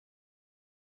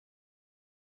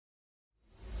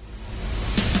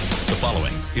The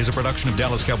following is a production of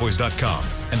DallasCowboys.com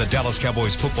and the Dallas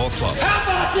Cowboys Football Club. How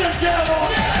about them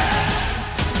Cowboys? Yeah!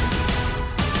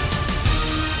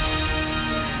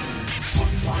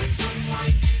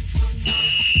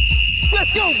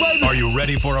 Let's go, baby! Are you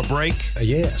ready for a break?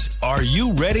 Yes. Are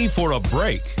you ready for a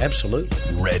break? Absolutely.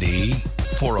 Ready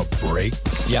for a break?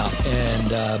 Yeah,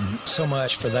 and so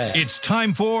much for that. It's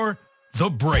time for The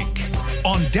Break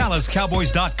on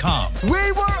DallasCowboys.com.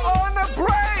 We were on a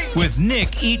break! With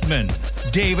Nick Eatman,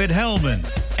 David Hellman,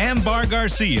 Ambar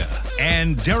Garcia,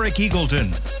 and Derek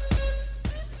Eagleton.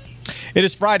 It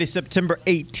is Friday, September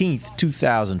 18th,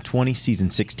 2020, Season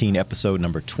 16, Episode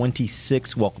number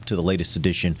 26. Welcome to the latest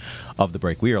edition of The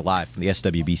Break. We are live from the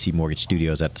SWBC Mortgage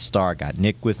Studios at the Star. Got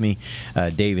Nick with me,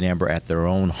 Dave and Amber at their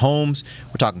own homes.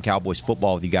 We're talking Cowboys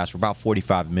football with you guys for about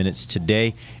 45 minutes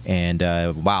today. And,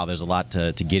 wow, there's a lot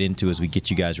to get into as we get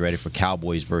you guys ready for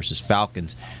Cowboys versus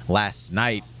Falcons. Last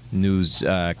night, news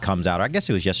comes out, or I guess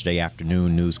it was yesterday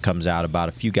afternoon, news comes out about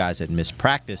a few guys that missed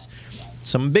practice.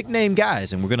 Some big-name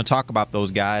guys, and we're going to talk about those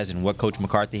guys and what Coach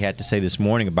McCarthy had to say this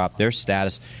morning about their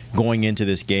status going into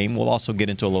this game. We'll also get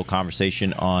into a little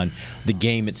conversation on the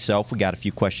game itself. We got a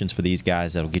few questions for these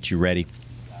guys that'll get you ready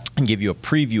and give you a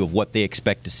preview of what they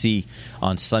expect to see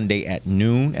on Sunday at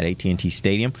noon at AT&T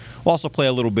Stadium. We'll also play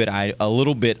a little bit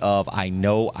of I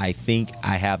Know, I Think,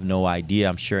 I Have No Idea.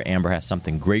 I'm sure Amber has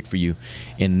something great for you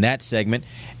in that segment.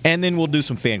 And then we'll do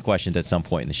some fan questions at some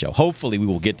point in the show. Hopefully we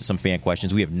will get to some fan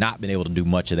questions. We have not been able to do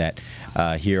much of that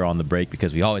here on The Break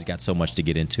because we always got so much to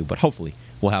get into. But hopefully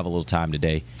we'll have a little time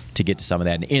today to get to some of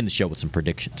that and end the show with some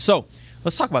predictions. So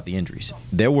let's talk about the injuries.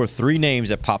 There were 3 names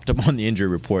that popped up on the injury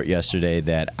report yesterday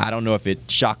that I don't know if it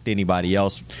shocked anybody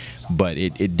else, but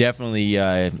it definitely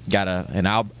got an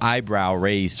eyebrow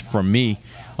raised from me.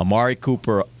 Amari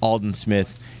Cooper, Aldon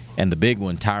Smith, and the big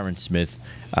one, Tyron Smith.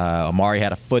 Amari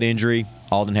had a foot injury.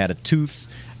 Aldon had a tooth,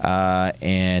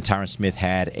 and Tyron Smith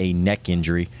had a neck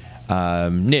injury.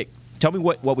 Nick, tell me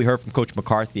what we heard from Coach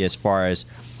McCarthy as far as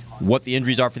what the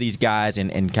injuries are for these guys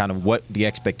and kind of what the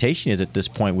expectation is at this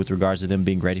point with regards to them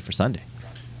being ready for Sunday.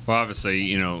 Well,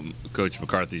 obviously, Coach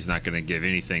McCarthy's not going to give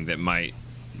anything that might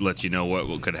let you know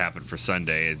what could happen for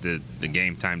Sunday. The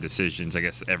game time decisions, I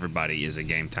guess everybody is a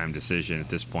game time decision at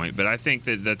this point. But I think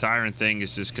that the Tyron thing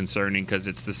is just concerning because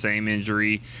it's the same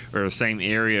injury or the same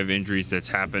area of injuries that's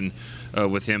happened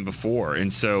with him before.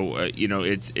 And so,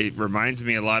 it reminds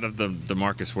me a lot of the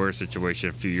DeMarcus Ware situation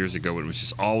a few years ago when it was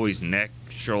just always neck,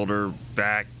 shoulder,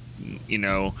 back,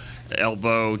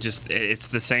 elbow. Just it's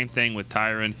the same thing with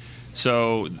Tyron.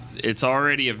 So it's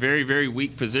already a very, very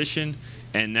weak position.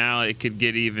 And now it could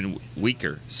get even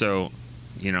weaker. So,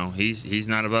 he's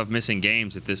not above missing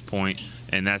games at this point,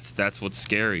 and that's what's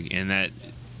scary. And that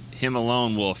him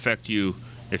alone will affect you.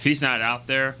 If he's not out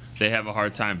there, they have a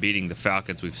hard time beating the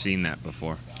Falcons. We've seen that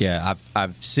before. Yeah,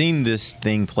 I've seen this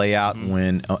thing play out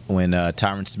when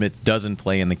Tyron Smith doesn't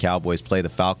play and the Cowboys play the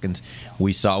Falcons.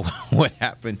 We saw what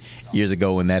happened years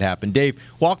ago when that happened. Dave,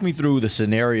 walk me through the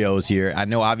scenarios here. I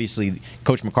know obviously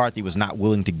Coach McCarthy was not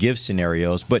willing to give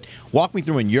scenarios, but walk me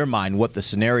through in your mind what the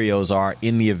scenarios are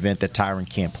in the event that Tyron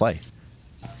can't play.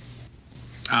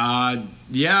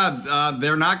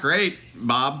 They're not great,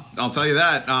 Bob. I'll tell you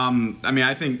that.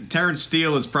 I think Terrence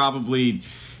Steele is probably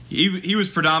he was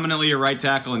predominantly a right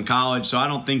tackle in college, so I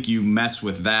don't think you mess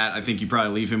with that. I think you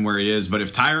probably leave him where he is. But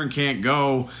if Tyron can't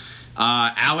go,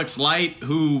 Alex Light,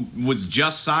 who was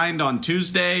just signed on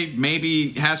Tuesday,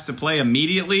 maybe has to play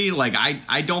immediately. Like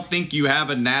I don't think you have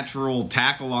a natural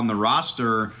tackle on the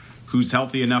roster who's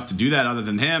healthy enough to do that other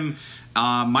than him.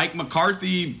 Mike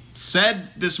McCarthy said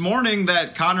this morning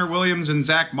that Connor Williams and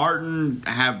Zach Martin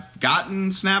have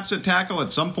gotten snaps at tackle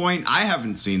at some point. I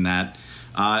haven't seen that.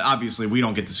 Obviously, we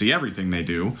don't get to see everything they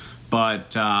do,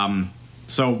 but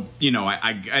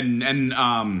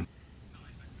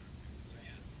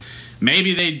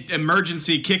maybe they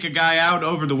emergency kick a guy out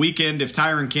over the weekend if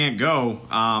Tyron can't go.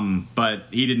 But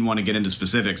he didn't want to get into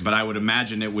specifics. But I would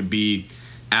imagine it would be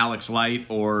Alex Light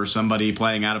or somebody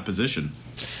playing out of position.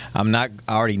 I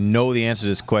already know the answer to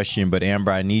this question, but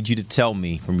Amber, I need you to tell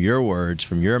me from your words,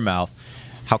 from your mouth,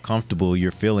 how comfortable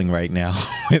you're feeling right now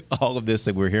with all of this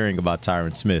that we're hearing about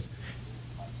Tyron Smith.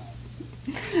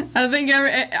 I think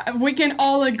we can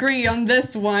all agree on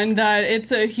this one that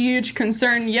it's a huge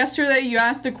concern. Yesterday, you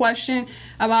asked the question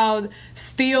about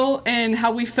Steele and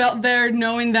how we felt there,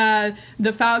 knowing that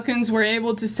the Falcons were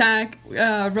able to sack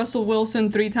Russell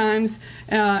Wilson 3 times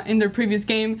in their previous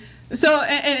game. So,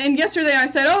 and yesterday I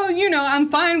said, oh, I'm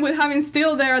fine with having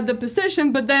Steele there at the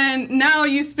position, but then now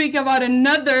you speak about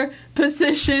another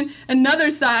position,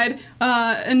 another side,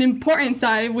 an important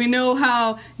side. We know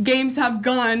how games have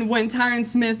gone when Tyron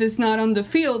Smith is not on the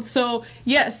field. So,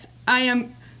 yes, I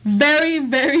am very,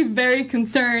 very, very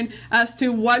concerned as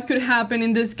to what could happen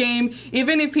in this game.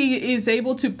 Even if he is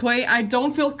able to play, I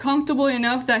don't feel comfortable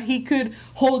enough that he could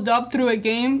hold up through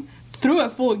a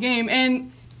full game.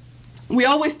 And we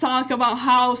always talk about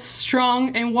how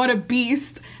strong and what a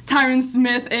beast Tyron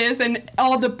Smith is, and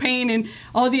all the pain and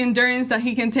all the endurance that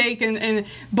he can take,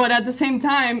 but at the same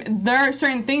time, there are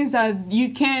certain things that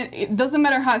you can't. It doesn't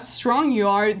matter how strong you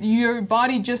are, your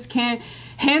body just can't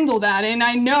handle that. And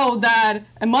I know that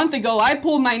a month ago I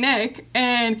pulled my neck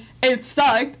and it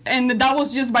sucked, and that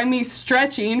was just by me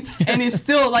stretching, and it's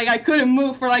still like I couldn't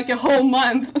move for like a whole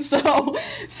month.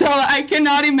 So I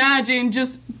cannot imagine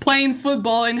just playing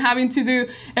football and having to do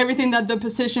everything that the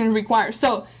position requires.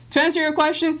 So to answer your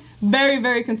question, very,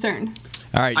 very concerned.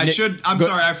 All right, I'm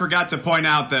sorry, I forgot to point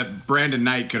out that Brandon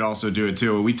Knight could also do it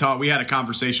too. We had a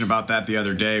conversation about that the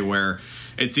other day where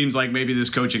it seems like maybe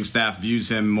this coaching staff views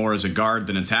him more as a guard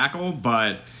than a tackle,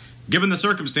 but given the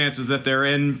circumstances that they're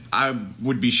in, I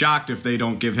would be shocked if they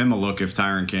don't give him a look if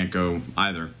Tyron can't go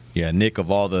either. Yeah, Nick, of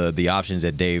all the options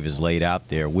that Dave has laid out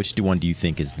there, which one do you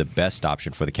think is the best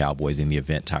option for the Cowboys in the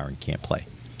event Tyron can't play?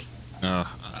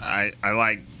 I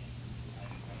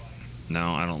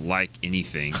don't like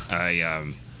anything.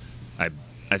 I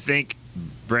think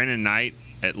Brandon Knight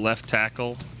at left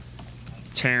tackle,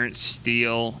 Terrence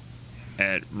Steele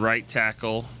at right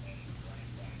tackle,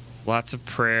 lots of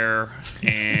prayer,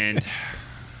 and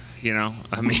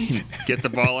get the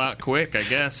ball out quick, I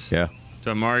guess. Yeah.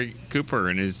 To Amari Cooper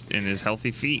and his healthy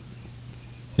feet.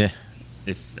 Yeah.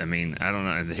 I don't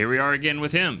know. Here we are again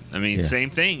with him.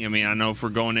 Same thing. I know if we're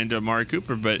going into Amari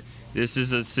Cooper, but this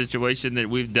is a situation that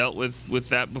we've dealt with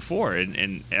that before,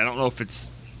 and I don't know if it's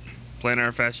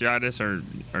plantar fasciitis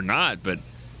or not, but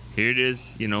here it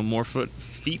is. More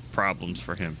feet problems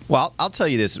for him. Well, I'll tell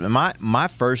you this. My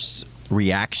first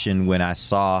reaction when I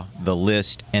saw the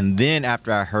list, and then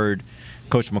after I heard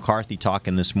Coach McCarthy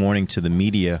talking this morning to the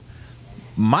media,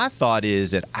 my thought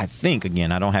is that I think,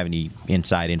 again, I don't have any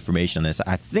inside information on this,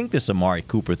 I think this Amari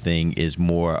Cooper thing is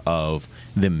more of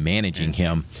them managing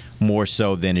him more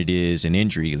so than it is an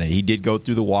injury. He did go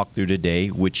through the walkthrough today,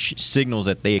 which signals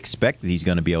that they expect that he's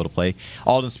going to be able to play.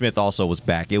 Alden Smith also was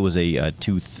back. It was a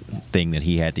tooth thing that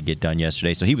he had to get done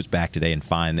yesterday, so he was back today and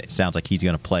fine. It sounds like he's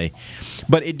going to play.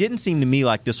 But it didn't seem to me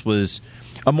like this was –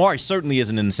 Amari certainly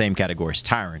isn't in the same category as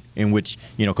Tyron, in which,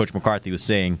 Coach McCarthy was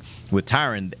saying with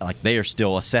Tyron, like they are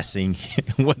still assessing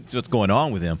what's going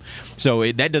on with him.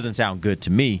 So that doesn't sound good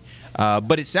to me.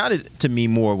 But it sounded to me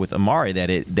more with Amari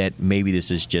that maybe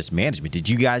this is just management. Did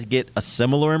you guys get a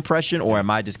similar impression, or am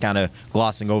I just kind of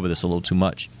glossing over this a little too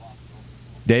much?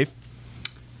 Dave?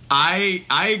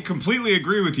 I completely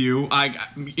agree with you.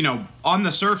 On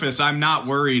the surface, I'm not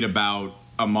worried about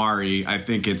Amari. I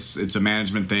think it's a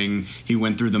management thing. He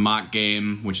went through the mock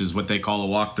game, which is what they call a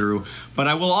walkthrough. But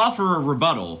I will offer a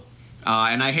rebuttal,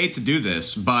 and I hate to do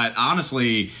this, but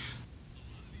honestly,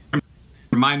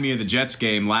 remind me of the Jets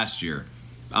game last year,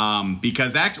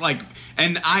 because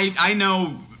I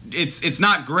know it's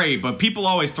not great, but people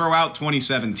always throw out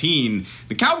 2017.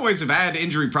 The Cowboys have had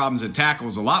injury problems at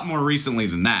tackles a lot more recently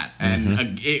than that.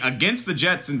 And against the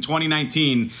Jets in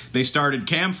 2019, they started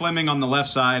Cam Fleming on the left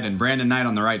side and Brandon Knight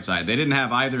on the right side. They didn't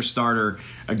have either starter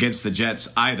against the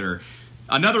Jets either.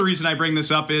 Another reason I bring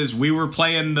this up is we were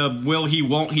playing the will he,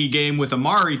 won't he game with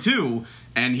Amari too,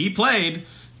 and he played.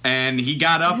 And he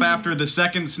got up after the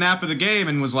second snap of the game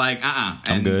and was like,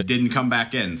 and didn't come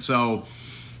back in. So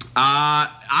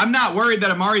I'm not worried that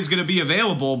Amari's going to be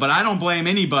available, but I don't blame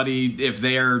anybody if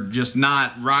they're just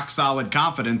not rock solid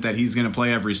confident that he's going to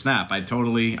play every snap. I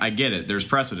get it. There's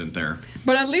precedent there.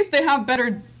 But at least they have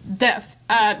better depth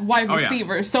at wide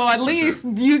receiver. Yeah. So at least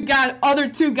you got other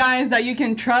two guys that you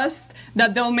can trust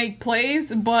that they'll make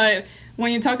plays. But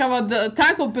when you talk about the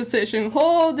tackle position,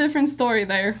 whole different story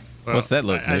there. Well, what's that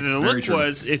look? The look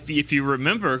was, if you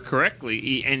remember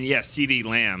correctly, and yes, CeeDee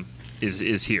Lamb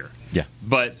is here. Yeah.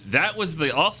 But that was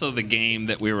also the game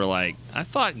that we were like, I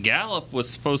thought Gallup was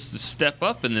supposed to step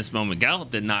up in this moment. Gallup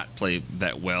did not play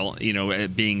that well,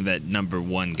 being that number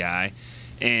one guy.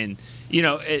 And,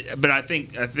 but I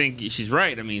think she's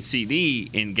right. I mean, CD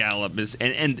in Gallup is,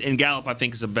 and Gallup I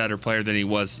think is a better player than he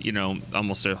was,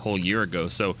 almost a whole year ago.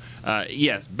 So,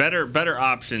 yes, better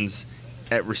options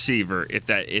at receiver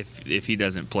if he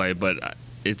doesn't play. But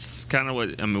it's kind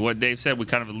of what Dave said. We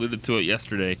kind of alluded to it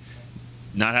yesterday.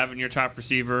 Not having your top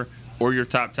receiver, or your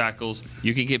top tackles,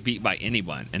 you can get beat by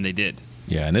anyone, and they did.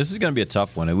 Yeah, and this is going to be a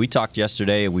tough one. And we talked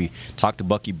yesterday. We talked to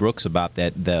Bucky Brooks about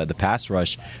that the pass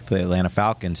rush for the Atlanta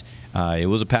Falcons. It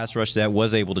was a pass rush that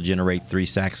was able to generate 3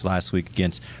 sacks last week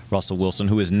against Russell Wilson,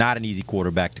 who is not an easy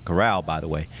quarterback to corral, by the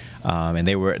way. And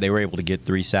they were able to get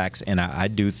 3 sacks. And I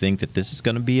do think that this is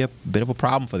going to be a bit of a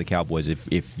problem for the Cowboys.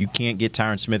 If you can't get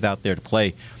Tyron Smith out there to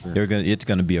play, it's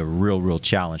going to be a real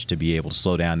challenge to be able to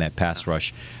slow down that pass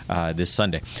rush this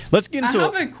Sunday. Let's get into I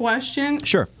have a question.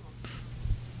 Sure.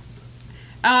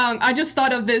 I just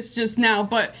thought of this just now,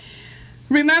 but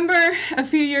remember a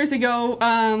few years ago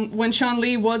when Sean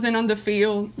Lee wasn't on the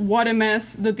field, what a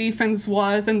mess the defense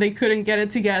was, and they couldn't get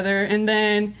it together. And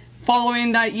then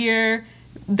following that year,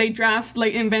 they draft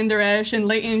Leighton Vander Esch, and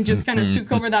Leighton just kind of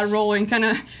took over that role and kind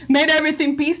of made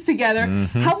everything piece together.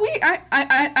 Have we?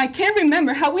 I can't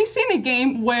remember. Have we seen a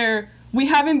game where we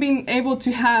haven't been able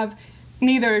to have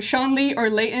neither Sean Lee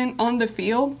or Leighton on the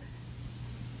field?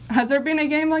 Has there been a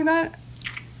game like that?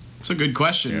 It's a good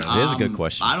question. Yeah, it is a good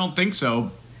question. I don't think so.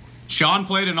 Sean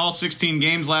played in all 16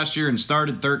 games last year and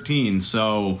started 13,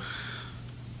 so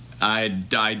I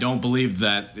don't believe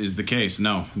that is the case.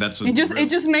 No, it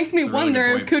just makes me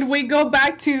wonder, could we go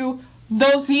back to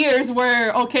those years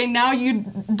where, okay, now you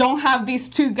don't have these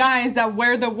 2 guys that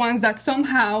were the ones that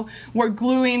somehow were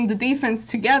gluing the defense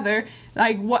together?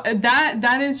 Like, what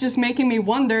that is just making me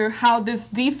wonder how this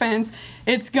defense,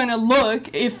 it's going to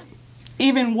look if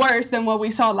even worse than what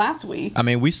we saw last week. I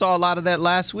mean, we saw a lot of that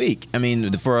last week. I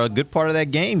mean, for a good part of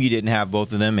that game, you didn't have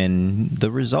both of them, and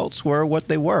the results were what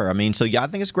they were. I mean, so yeah, I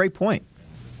think it's a great point.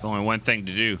 There's only one thing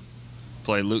to do: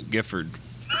 play Luke Gifford.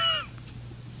 I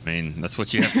mean, that's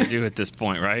what you have to do at this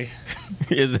point, right?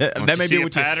 That may be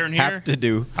what you have to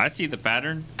do. I see the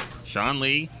pattern: Sean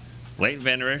Lee, Leighton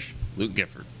Vander Esch, Luke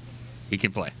Gifford. He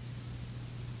can play.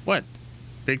 What?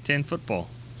 Big Ten football.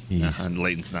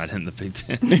 Leighton's not in the Big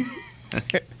Ten.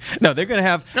 No, they're going to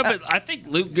have. No, but I think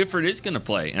Luke Gifford is going to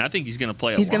play, and I think he's going to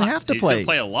play a lot. He's going to have to play. He's going to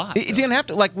play a lot. He's going to have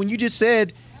to. Like when you just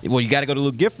said, well, you got to go to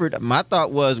Luke Gifford. My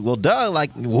thought was, well, duh.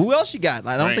 Like who else you got?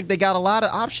 I don't think they got a lot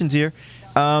of options here.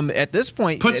 At this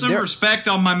point, put some respect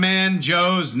on my man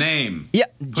Joe's name. Yeah,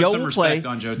 Joe will play.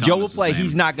 Joe will play.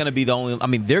 He's not going to be the only. I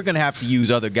mean, they're going to have to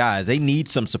use other guys. They need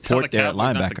some support there at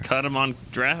linebacker. Not to cut him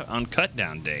on cut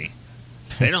down day.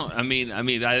 They don't. I mean, I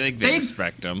think they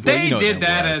respect him. They did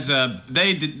that as a.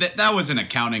 They did that was an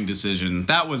accounting decision.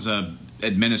 That was a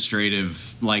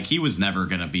administrative. Like he was never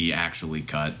going to be actually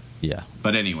cut. Yeah.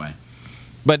 But anyway.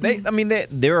 But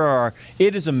there are.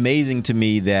 It is amazing to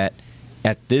me that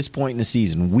at this point in the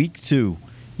season, week 2,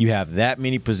 you have that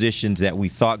many positions that we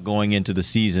thought going into the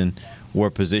season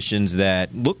were positions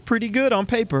that look pretty good on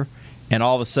paper. And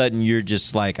all of a sudden, you're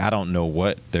just like, I don't know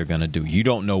what they're going to do. You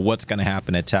don't know what's going to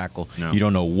happen at tackle. No. You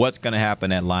don't know what's going to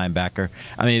happen at linebacker.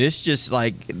 I mean, it's just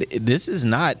like, this is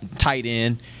not tight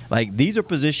end. Like, these are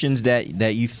positions that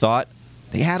you thought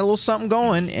they had a little something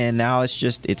going, and now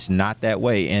it's not that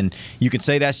way. And you can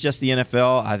say that's just the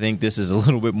NFL. I think this is a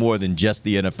little bit more than just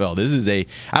the NFL. This is I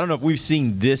don't know if we've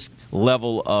seen this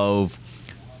level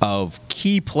of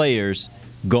key players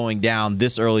going down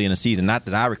this early in the season, not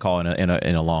that I recall in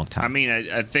a long time. I mean,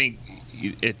 I think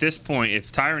at this point,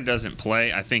 if Tyron doesn't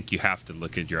play, I think you have to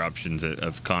look at your options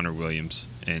of Connor Williams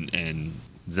and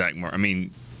Zach Moore. I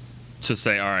mean, to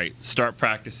say, all right, start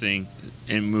practicing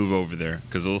and move over there,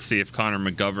 because we'll see if Connor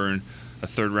McGovern, a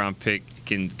third-round pick,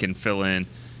 can fill in.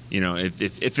 You know, if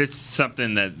it's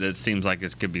something that seems like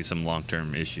it could be some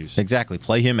long-term issues. Exactly.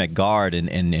 Play him at guard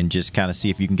and just kind of see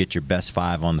if you can get your best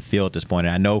 5 on the field at this point.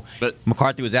 And I know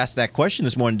McCarthy was asked that question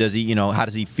this morning. How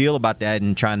does he feel about that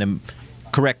and trying to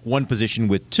correct one position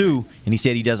with 2? And he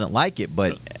said he doesn't like it,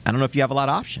 but I don't know if you have a lot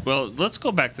of options. Well, let's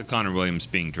go back to Connor Williams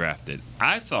being drafted.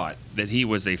 I thought that he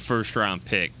was a first-round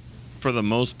pick for the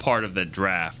most part of the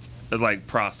draft,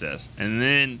 process. And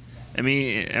then, I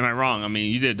mean, am I wrong? I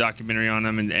mean, you did a documentary on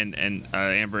him, and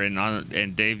Amber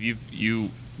and Dave, you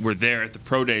were there at the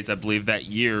pro days, I believe, that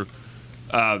year.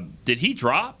 Did he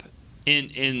drop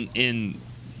in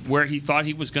where he thought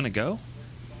he was going to go?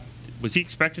 Was he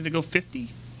expected to go 50?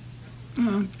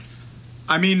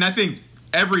 I mean, I think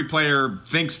every player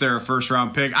thinks they're a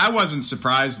first-round pick. I wasn't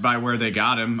surprised by where they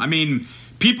got him. I mean,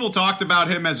 people talked about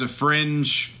him as a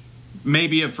fringe,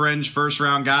 maybe a fringe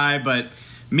first-round guy, but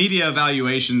media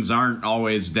evaluations aren't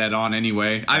always dead on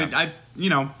anyway.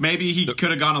 Yeah. Maybe he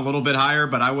could have gone a little bit higher,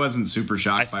 but I wasn't super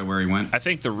shocked by where he went. I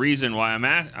think the reason why I'm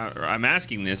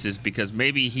asking this is because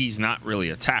maybe he's not really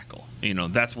a tackle.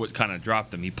 That's what kind of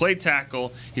dropped him. He played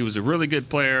tackle. He was a really good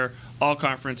player, all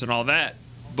conference and all that.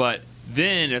 But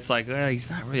then it's like he's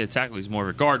not really a tackle; he's more of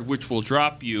a guard, which will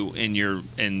drop you in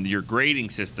your grading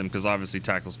system because obviously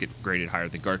tackles get graded higher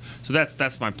than guard. So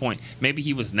that's my point. Maybe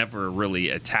he was never really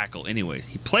a tackle, anyways.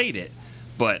 He played it,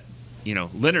 but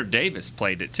Leonard Davis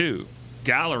played it too.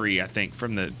 Gallery, I think,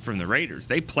 from the Raiders,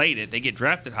 they played it. They get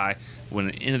drafted high. When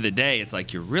at the end of the day, it's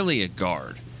like you're really a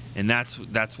guard, and that's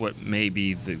what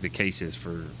maybe the case is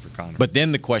for Connor. But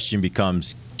then the question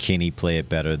becomes, can he play it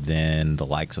better than the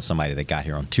likes of somebody that got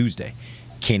here on Tuesday?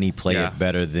 Can he play it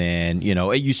better than,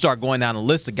 you start going down a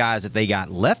list of guys that they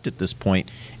got left at this point,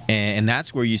 and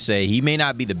that's where you say he may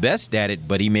not be the best at it,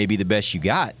 but he may be the best you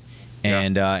got.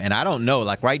 And I don't know.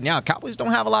 Like right now, Cowboys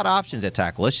don't have a lot of options at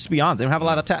tackle. Let's just be honest. They don't have a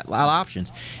lot of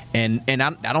options. And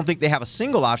I don't think they have a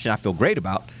single option I feel great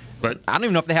about. But I don't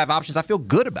even know if they have options I feel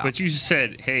good about. But you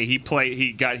said, hey,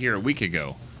 he got here a week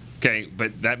ago. Okay,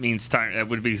 but that means that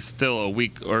would be still a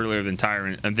week earlier than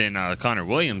Connor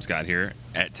Williams got here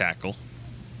at tackle.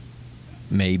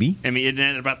 Maybe. I mean, isn't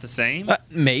that about the same?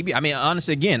 Maybe. I mean,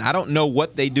 honestly, again, I don't know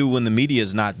what they do when the media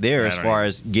is not there as far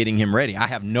as getting him ready. I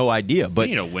have no idea. But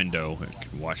you need a window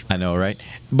to watch. I know, right?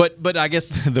 But I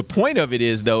guess the point of it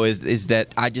is, though, is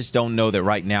that I just don't know that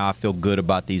right now I feel good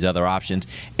about these other options.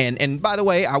 And by the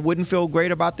way, I wouldn't feel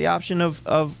great about the option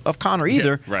of Connor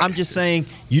either. Yeah, right. I'm just saying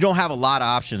you don't have a lot of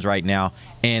options right now.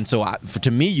 And so to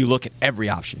me, you look at every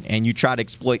option and you try to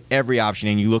exploit every option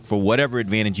and you look for whatever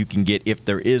advantage you can get, if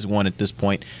there is one at this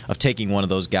point, of taking one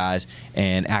of those guys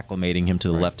and acclimating him to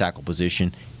the left tackle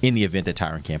position in the event that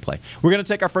Tyron can't play. We're going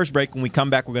to take our first break. When we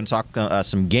come back, we're going to talk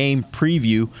some game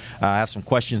preview. I have some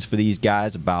questions for these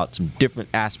guys about some different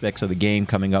aspects of the game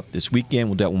coming up this weekend.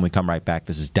 We'll do that when we come right back.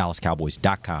 This is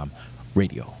DallasCowboys.com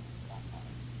radio.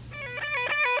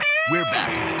 We're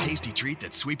back with a tasty treat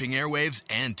that's sweeping airwaves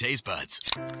and taste buds.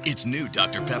 It's new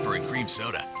Dr. Pepper and Cream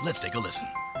Soda. Let's take a listen.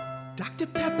 Dr.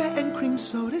 Pepper and Cream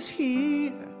Soda's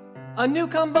here. A new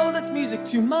combo that's music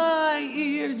to my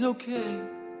ears, okay.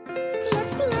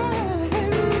 Let's play.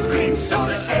 Cream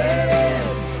Soda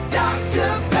and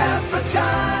Dr. Pepper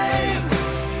time.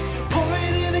 Pour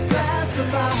it in a glass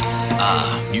of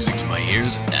ice. Music to my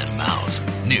ears and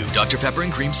mouth. New Dr. Pepper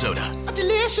and Cream Soda. A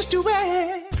delicious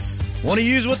duet. Want to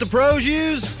use what the pros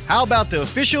use? How about the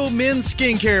official men's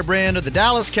skincare brand of the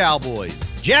Dallas Cowboys,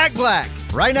 Jack Black?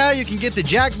 Right now, you can get the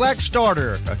Jack Black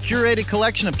Starter, a curated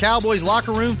collection of Cowboys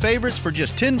locker room favorites for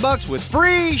just $10 with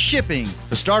free shipping.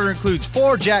 The starter includes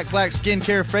 4 Jack Black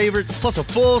skincare favorites, plus a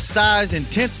full-sized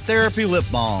intense therapy lip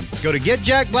balm. Go to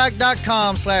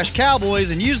getjackblack.com/Cowboys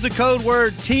and use the code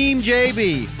word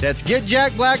TEAMJB. That's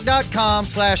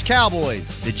getjackblack.com/Cowboys.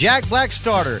 The Jack Black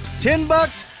Starter,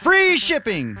 $10, free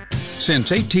shipping.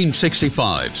 Since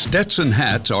 1865, Stetson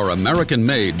hats are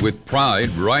American-made with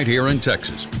pride right here in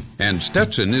Texas. And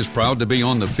Stetson is proud to be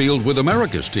on the field with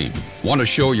America's team. Want to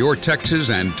show your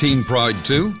Texas and team pride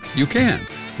too? You can.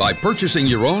 By purchasing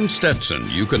your own Stetson,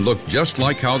 you can look just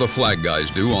like how the flag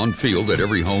guys do on field at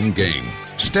every home game.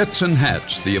 Stetson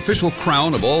hats, the official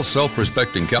crown of all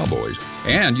self-respecting Cowboys,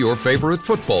 and your favorite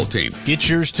football team. Get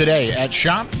yours today at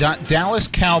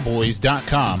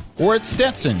shop.dallascowboys.com or at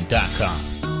stetson.com.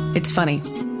 It's funny.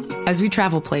 As we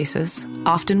travel places,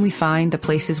 often we find the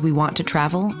places we want to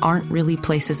travel aren't really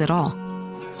places at all.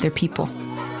 They're people.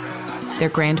 They're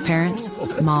grandparents,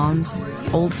 moms,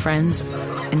 old friends,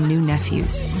 and new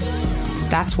nephews.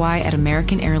 That's why at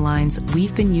American Airlines,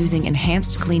 we've been using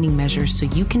enhanced cleaning measures so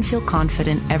you can feel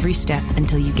confident every step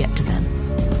until you get to them.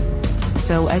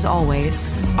 So, as always,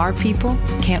 our people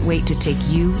can't wait to take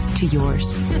you to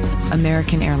yours.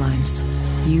 American Airlines.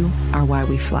 You are why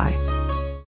we fly.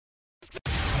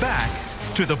 Back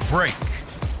to the break.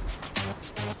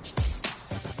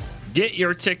 Get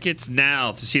your tickets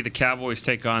now to see the Cowboys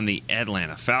take on the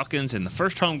Atlanta Falcons in the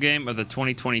first home game of the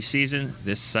 2020 season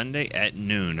this Sunday at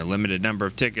noon. A limited number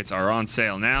of tickets are on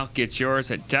sale now. Get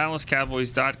yours at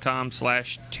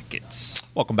dallascowboys.com/tickets.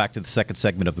 Welcome back to the second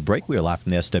segment of the break. We are live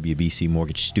from the SWBC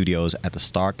Mortgage Studios at the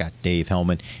Star. Got Dave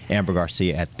Hellman, Amber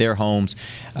Garcia at their homes.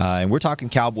 And we're talking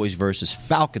Cowboys versus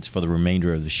Falcons for the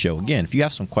remainder of the show. Again, if you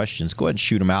have some questions, go ahead and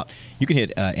shoot them out. You can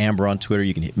hit Amber on Twitter.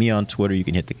 You can hit me on Twitter. You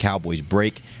can hit the Cowboys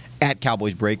Break at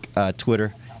Cowboys Break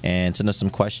Twitter and send us some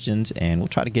questions, and we'll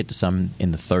try to get to some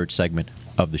in the third segment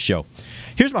of the show.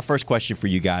 Here's my first question for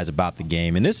you guys about the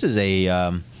game, and this is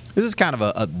kind of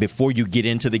a before you get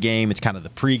into the game. It's kind of the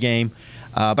pregame,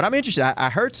 but I'm interested. I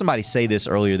heard somebody say this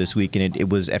earlier this week, and it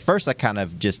was at first I kind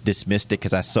of just dismissed it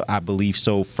because I believe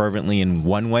so fervently in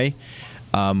one way.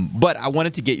 But I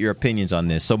wanted to get your opinions on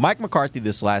this. So Mike McCarthy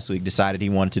this last week decided he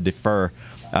wanted to defer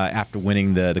after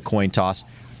winning the coin toss.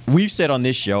 We've said on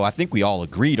this show, I think we all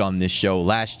agreed on this show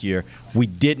last year, we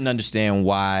didn't understand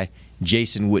why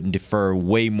Jason wouldn't defer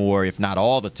way more, if not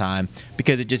all the time,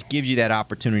 because it just gives you that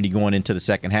opportunity going into the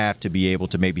second half to be able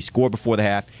to maybe score before the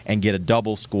half and get a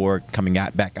double score coming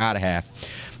back out of half.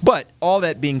 But all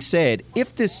that being said,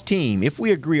 if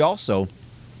we agree also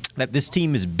that this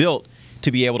team is built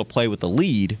to be able to play with the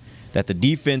lead, that the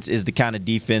defense is the kind of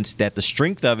defense that the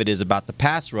strength of it is about the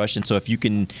pass rush, and so if you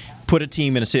can put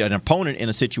an opponent in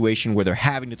a situation where they're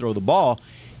having to throw the ball,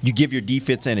 you give your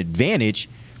defense an advantage,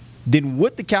 then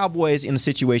would the Cowboys in a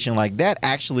situation like that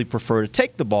actually prefer to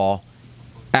take the ball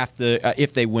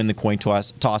if they win the coin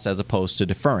toss as opposed to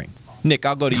deferring? Nick,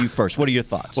 I'll go to you first. What are your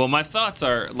thoughts? Well, my thoughts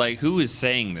are, who is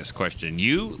saying this question?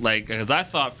 You? Because I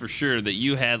thought for sure that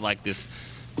you had, this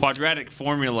quadratic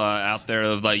formula out there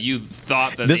of, you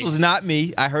thought that... This was not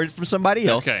me. I heard it from somebody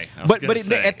else. Okay.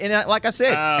 Like I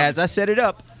said, as I set it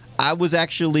up, I was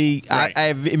actually, right. I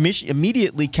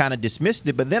immediately kind of dismissed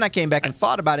it, but then I came back and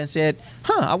thought about it and said,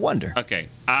 I wonder. Okay.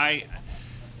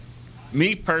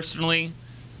 Me personally,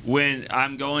 when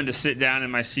I'm going to sit down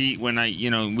in my seat, when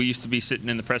we used to be sitting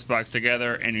in the press box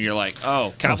together, and you're like,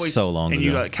 oh, Cowboys, so long and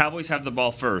ago. Cowboys have the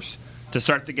ball first to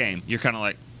start the game. You're kind of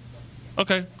like,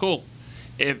 okay, cool.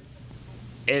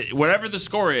 Whatever the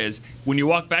score is, when you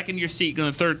walk back into your seat in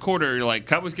the third quarter, you're like,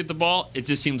 Cowboys get the ball, it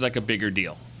just seems like a bigger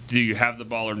deal. Do you have the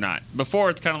ball or not? Before,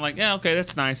 it's kind of like, yeah, okay,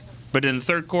 that's nice. But in the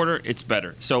third quarter, it's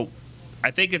better. So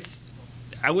I think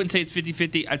I wouldn't say it's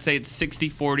 50-50. I'd say it's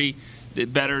 60-40.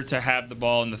 Better to have the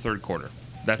ball in the third quarter.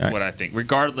 That's what I think,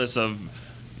 regardless of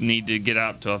need to get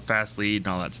out to a fast lead and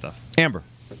all that stuff. Amber.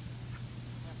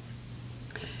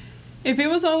 If it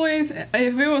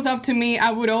was up to me,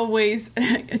 I would always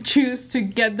choose to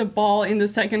get the ball in the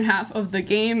second half of the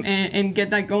game and get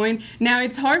that going. Now,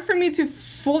 it's hard for me to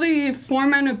fully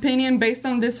form an opinion based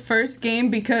on this first game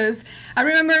because I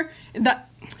remember that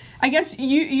I guess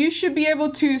you should be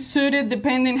able to suit it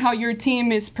depending how your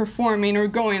team is performing or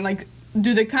going.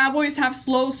 Do the Cowboys have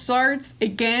slow starts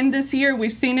again this year?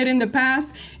 We've seen it in the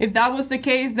past. If that was the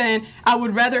case, then I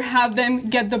would rather have them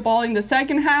get the ball in the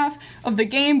second half of the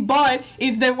game. But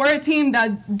if they were a team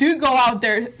that do go out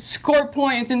there, score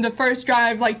points in the first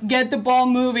drive, get the ball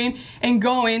moving and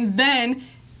going, then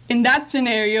in that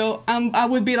scenario, I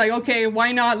would be like, okay,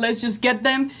 why not? Let's just get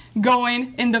them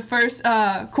going in the first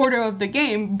quarter of the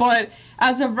game. But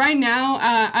as of right now,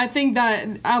 I think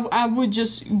that I would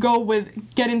just go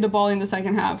with getting the ball in the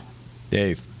second half.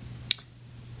 Dave.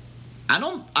 I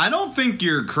don't think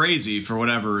you're crazy for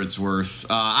whatever it's worth.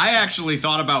 I actually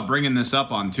thought about bringing this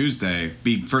up on Tuesday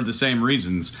for the same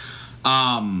reasons.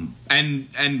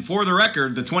 And for the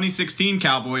record, the 2016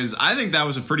 Cowboys, I think that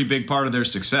was a pretty big part of their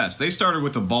success. They started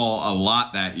with the ball a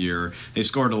lot that year. They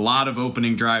scored a lot of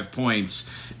opening drive points,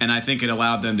 and I think it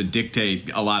allowed them to dictate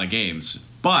a lot of games.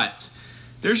 But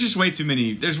there's just way too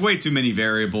many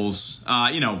variables.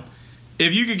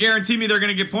 If you could guarantee me they're going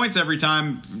to get points every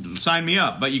time, sign me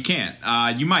up. But you can't.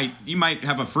 You might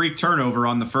have a freak turnover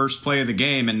on the first play of the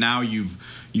game, and now you've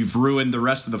ruined the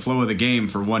rest of the flow of the game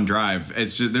for one drive.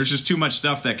 There's just too much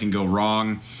stuff that can go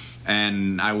wrong,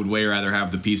 and I would way rather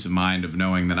have the peace of mind of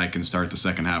knowing that I can start the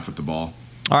second half with the ball.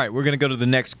 All right, we're going to go to the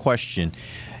next question.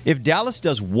 If Dallas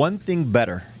does one thing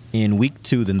better in Week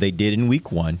 2 than they did in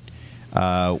Week 1,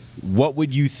 what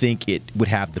would you think it would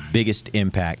have the biggest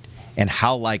impact, and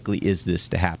how likely is this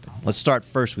to happen? Let's start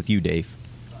first with you, Dave.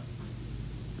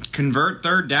 Convert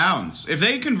third downs. If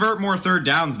they convert more third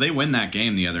downs, they win that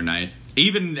game the other night.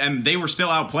 And they were still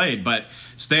outplayed, but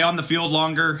stay on the field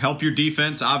longer, help your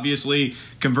defense, obviously,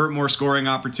 convert more scoring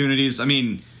opportunities.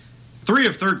 3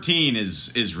 of 13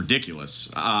 is ridiculous.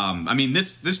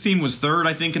 This team was third,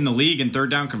 I think, in the league in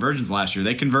third down conversions last year.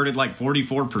 They converted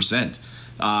 44%.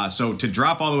 So to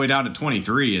drop all the way down to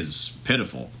 23 is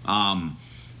pitiful.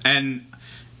 And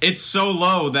it's so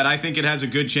low that I think it has a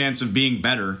good chance of being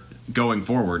better going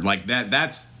forward.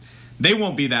 They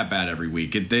won't be that bad every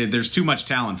week. There's too much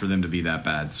talent for them to be that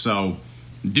bad. So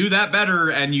do that better,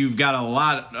 and you've got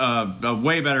a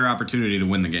way better opportunity to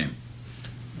win the game.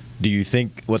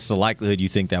 What's the likelihood you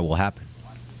think that will happen?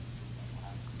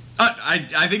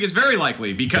 I think it's very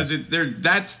likely because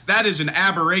that is an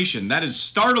aberration. That is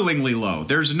startlingly low.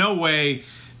 There's no way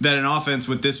that an offense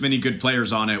with this many good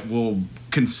players on it will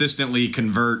consistently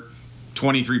convert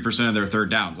 23% of their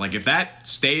third downs. If that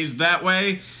stays that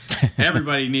way,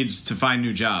 everybody needs to find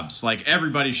new jobs.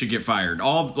 Everybody should get fired.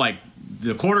 All the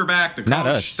quarterback, the coach. Not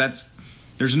us.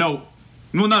 There's no.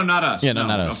 Well, no, not us. Yeah, no,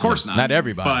 not us. Of course not. Not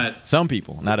everybody. But some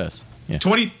people, not us. Yeah.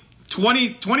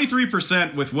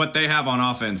 23% with what they have on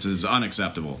offense is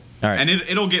unacceptable. All right. And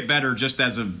it'll get better just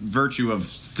as a virtue of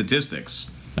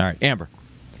statistics. All right, Amber.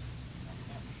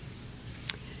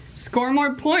 score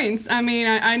more points. I mean,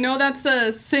 I know that's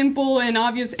a simple and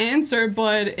obvious answer,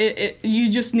 but you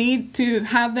just need to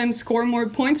have them score more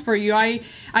points for you. I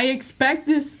expect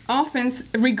this offense,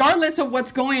 regardless of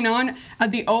what's going on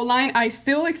at the O-line, I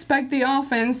still expect the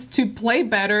offense to play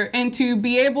better and to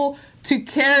be able to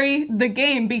carry the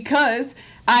game because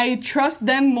I trust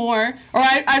them more, or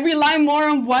I rely more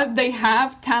on what they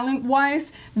have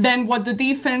talent-wise than what the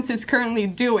defense is currently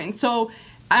doing. So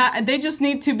they just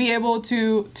need to be able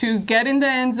to get in the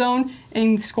end zone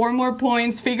and score more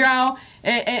points, figure out,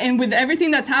 and with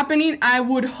everything that's happening, I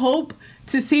would hope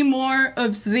to see more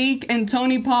of Zeke and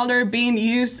Tony Pollard being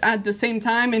used at the same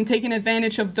time and taking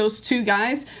advantage of those two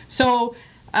guys. So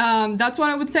that's what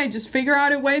I would say. Just figure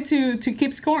out a way to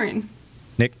keep scoring.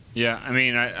 Nick? Yeah, I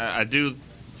mean, I do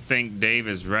think Dave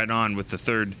is right on with the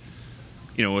third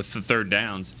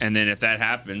downs, and then if that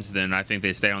happens, then I think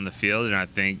they stay on the field, and I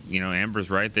think Amber's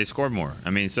right, they score more. I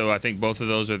mean, so I think both of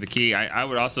those are the key. I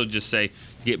would also just say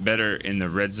get better in the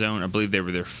red zone. I believe they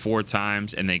were there 4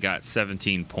 times and they got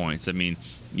 17 points. I mean,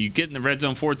 you get in the red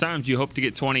zone 4 times, you hope to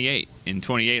get 28, and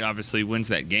 28 obviously wins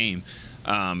that game.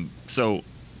 So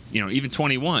even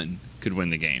 21 could win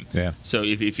the game. Yeah. So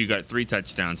if you got 3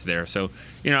 touchdowns there, so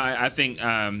I think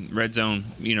red zone,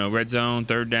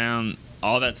 third down,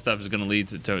 all that stuff is going to lead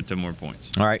to more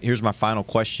points. All right, here's my final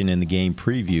question in the game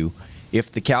preview.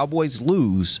 If the Cowboys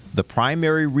lose, the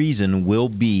primary reason will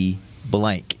be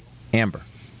blank. Amber.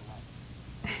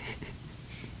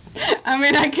 I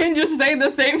mean, I can just say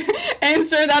the same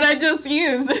answer that I just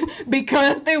used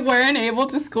because they weren't able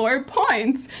to score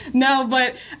points. No,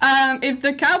 but if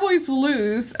the Cowboys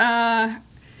lose,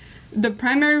 the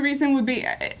primary reason would be,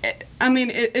 I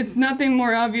mean, it's nothing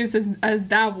more obvious as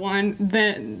that one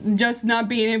than just not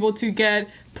being able to get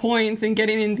points and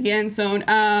getting in the end zone.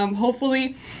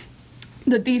 Hopefully,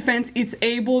 the defense is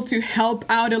able to help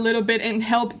out a little bit and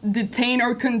help detain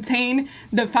or contain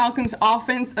the Falcons'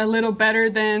 offense a little better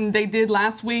than they did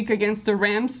last week against the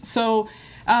Rams. So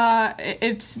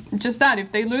it's just that.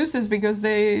 If they lose, it's because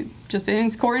they just didn't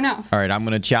score enough. All right, I'm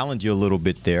going to challenge you a little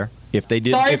bit there. If they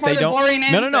did, Sorry if for they the don't, boring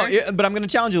answer. No, but I'm going to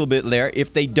challenge you a little bit there.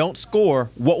 If they don't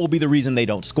score, what will be the reason they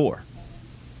don't score?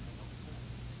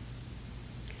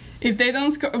 If they don't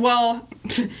score, well,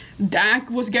 Dak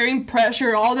was getting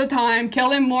pressure all the time.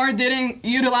 Kellen Moore didn't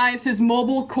utilize his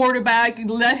mobile quarterback,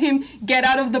 let him get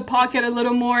out of the pocket a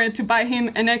little more to buy him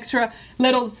an extra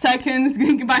little seconds,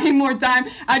 buy him more time.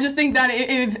 I just think that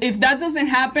if that doesn't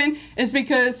happen, it's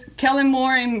because Kellen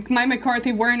Moore and Mike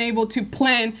McCarthy weren't able to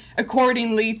plan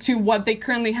accordingly to what they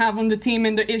currently have on the team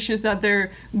and the issues that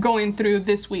they're going through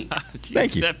this week.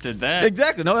 Thank you. Accepted that.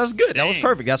 Exactly. No, that was good. That was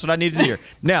perfect. That's what I needed to hear.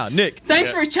 Now, Nick.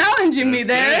 Thanks for challenging me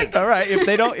there. All right.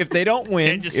 If they don't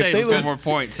win, Can't just if say they score lose, more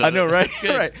points. So I know, right? that's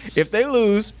good. Right. If they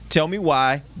lose, tell me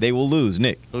why they will lose,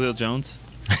 Nick. Julio Jones.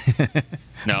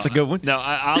 No, that's a good one. No,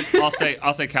 I'll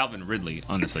say Calvin Ridley.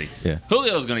 Honestly, yeah.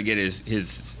 Julio's going to get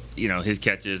his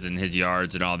catches and his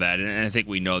yards and all that, and I think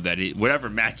we know that whatever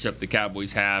matchup the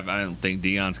Cowboys have, I don't think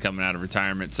Deion's coming out of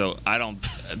retirement, so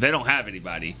they don't have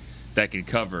anybody that can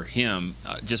cover him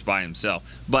just by himself.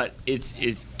 But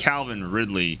it's Calvin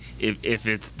Ridley.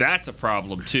 If that's a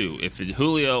problem too. If it's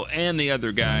Julio and the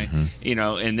other guy,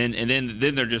 and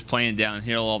then they're just playing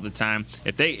downhill all the time.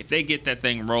 If they get that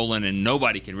thing rolling and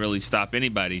nobody can really stop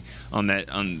anybody on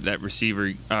that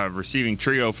receiving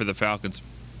trio for the Falcons,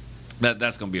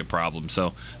 that's going to be a problem.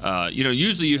 So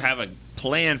usually you have a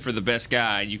plan for the best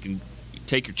guy. You can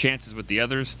take your chances with the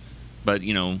others, but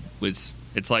it's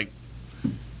like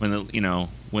when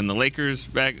the Lakers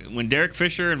when Derek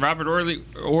Fisher and Robert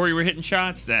Horry were hitting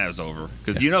shots, that was over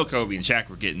because Kobe and Shaq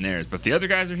were getting theirs, but if the other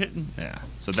guys are hitting,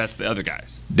 so that's the other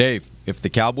guys. Dave, if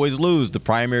the Cowboys lose, the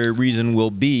primary reason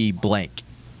will be blank.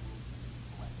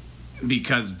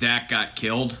 Because Dak got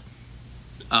killed.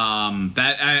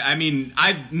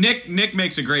 Nick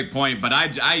makes a great point, but I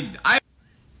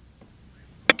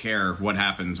don't care what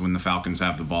happens when the Falcons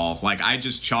have the ball. Like, I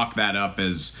just chalk that up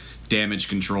as damage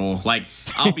control. Like,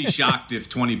 I'll be shocked if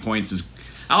 20 points is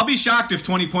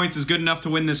good enough to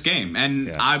win this game.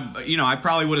 And I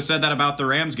probably would have said that about the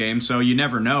Rams game, so you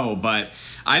never know. But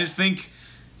I just think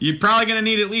you're probably going to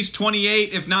need at least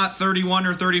 28, if not 31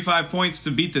 or 35 points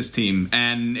to beat this team.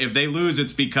 And if they lose,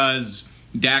 it's because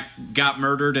Dak got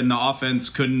murdered and the offense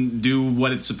couldn't do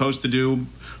what it's supposed to do,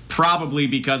 probably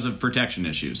because of protection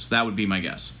issues. That would be my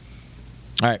guess.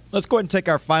 All right, let's go ahead and take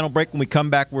our final break. When we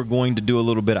come back, we're going to do a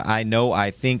little bit of I know,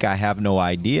 I think, I have no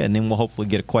idea, and then we'll hopefully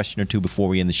get a question or two before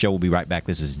we end the show. We'll be right back.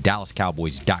 This is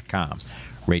DallasCowboys.com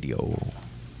radio.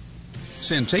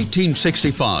 Since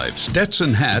 1865,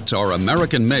 Stetson hats are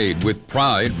American-made with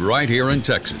pride right here in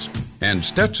Texas. And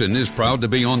Stetson is proud to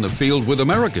be on the field with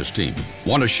America's team.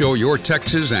 Want to show your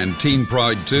Texas and team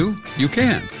pride too? You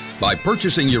can. By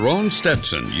purchasing your own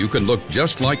Stetson, you can look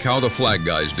just like how the flag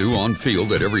guys do on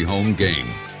field at every home game.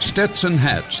 Stetson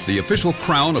hats, the official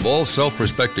crown of all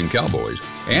self-respecting Cowboys,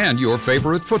 and your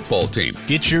favorite football team.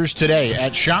 Get yours today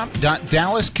at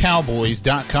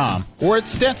shop.dallascowboys.com or at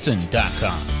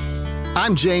stetson.com.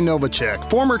 I'm Jay Novacek,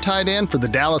 former tight end for the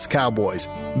Dallas Cowboys.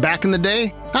 Back in the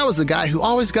day, I was the guy who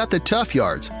always got the tough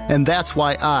yards, and that's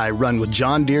why I run with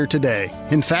John Deere today.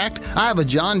 In fact, I have a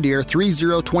John Deere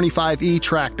 3025E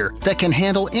tractor that can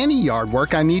handle any yard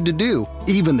work I need to do,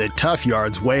 even the tough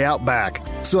yards way out back.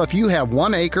 So if you have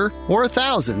 1 acre or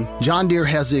 1,000, John Deere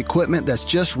has the equipment that's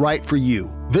just right for you.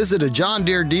 Visit a John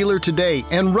Deere dealer today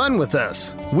and run with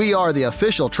us. We are the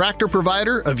official tractor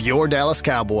provider of your Dallas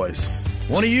Cowboys.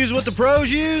 Want to use what the pros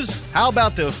use? How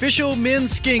about the official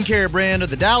men's skincare brand of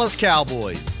the Dallas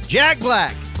Cowboys, Jack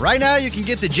Black? Right now, you can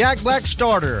get the Jack Black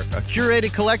Starter, a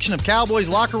curated collection of Cowboys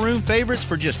locker room favorites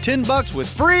for just $10 with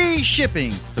free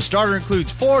shipping. The starter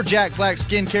includes 4 Jack Black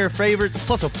skincare favorites,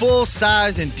 plus a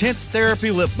full-sized intense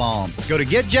therapy lip balm. Go to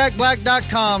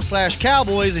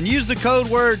getjackblack.com/Cowboys and use the code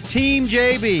word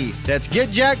TEAMJB. That's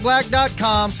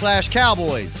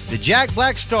getjackblack.com/Cowboys. The Jack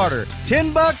Black Starter,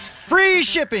 $10, free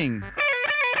shipping.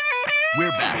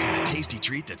 We're back with a tasty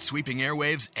treat that's sweeping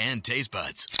airwaves and taste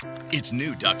buds. It's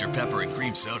new Dr. Pepper and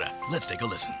Cream Soda. Let's take a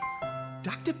listen.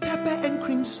 Dr. Pepper and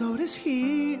Cream Soda's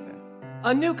here.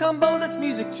 A new combo that's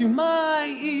music to my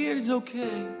ears,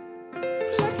 okay.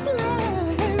 Let's play.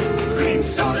 Cream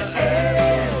Soda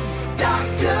and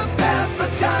Dr.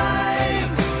 Pepper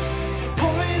time.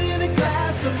 Pour it in a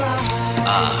glass of ice.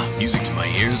 Ah, music to my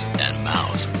ears and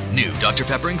mouth. New Dr.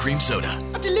 Pepper and Cream Soda.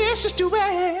 A delicious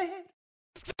duet.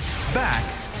 Back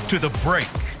to the break.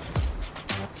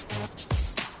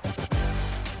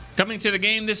 Coming to the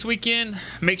game this weekend,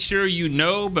 make sure you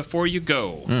know before you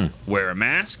go. Wear a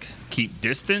mask, keep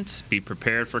distance, be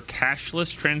prepared for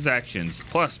cashless transactions.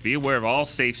 Plus, be aware of all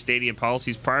safe stadium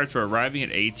policies prior to arriving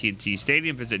at AT&T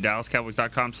Stadium. Visit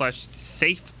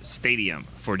DallasCowboys.com/SafeStadium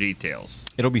for details.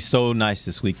 It'll be so nice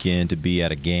this weekend to be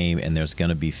at a game and there's going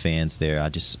to be fans there.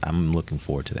 I'm looking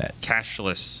forward to that.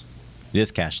 Cashless. It is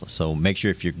cashless, so make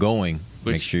sure if you're going,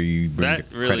 make sure you bring your credit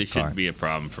card. That really shouldn't be a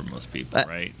problem for most people,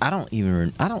 right? I don't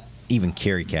even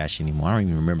carry cash anymore. I don't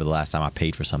even remember the last time I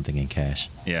paid for something in cash.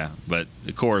 Yeah, but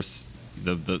of course,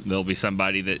 there'll be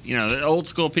somebody that, the old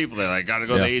school people, they're like, got to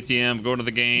go to the ATM, go to the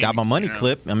game. Got my money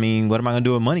clip. I mean, what am I going to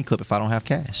do with money clip if I don't have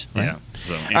cash? Right? Yeah.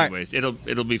 So, anyways,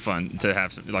 it'll be fun to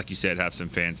have, like you said, have some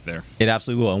fans there. It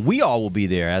absolutely will. And we all will be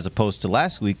there as opposed to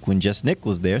last week when just Nick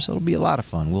was there. So it'll be a lot of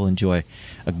fun. We'll enjoy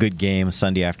a good game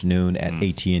Sunday afternoon at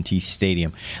AT&T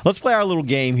Stadium. Let's play our little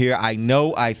game here. I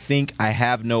know, I think, I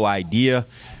have no idea.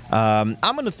 I'm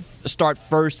going to start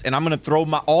first, and I'm going to throw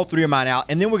all 3 of mine out,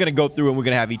 and then we're going to go through and we're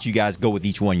going to have each of you guys go with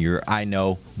each one. Your I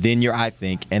know, then your I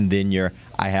think, and then your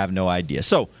I have no idea.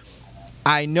 So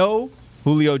I know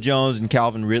Julio Jones and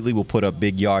Calvin Ridley will put up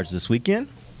big yards this weekend.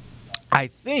 I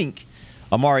think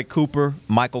Amari Cooper,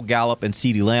 Michael Gallup, and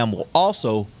CeeDee Lamb will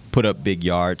also put up big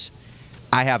yards.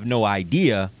 I have no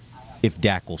idea if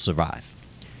Dak will survive.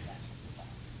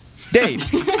 Dave.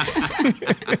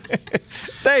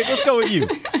 Dave, let's go with you.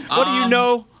 What do you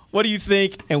know? What do you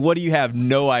think? And what do you have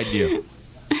no idea?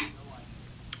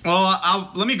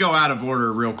 Well, let me go out of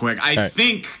order real quick. I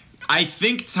think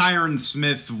Tyron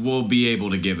Smith will be able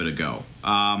to give it a go.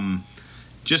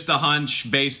 Just a hunch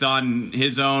based on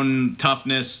his own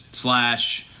toughness /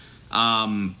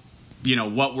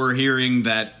 what we're hearing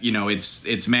that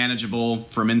it's manageable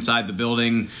from inside the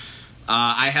building.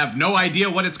 I have no idea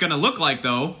what it's going to look like,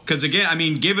 though, because, again, I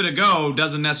mean, give it a go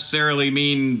doesn't necessarily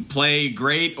mean play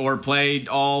great or play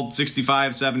all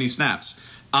 65, 70 snaps.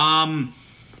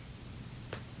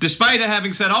 Despite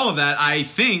having said all of that, I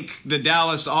think the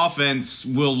Dallas offense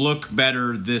will look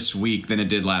better this week than it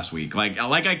did last week. Like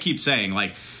I keep saying,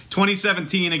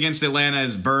 2017 against Atlanta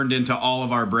is burned into all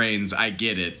of our brains. I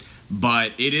get it.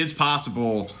 But it is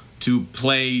possible to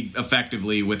play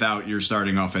effectively without your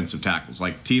starting offensive tackles.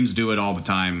 Teams do it all the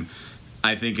time.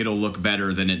 I think it'll look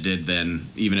better than it did then,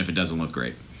 even if it doesn't look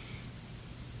great.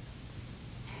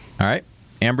 All right.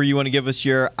 Amber, you want to give us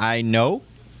your I know?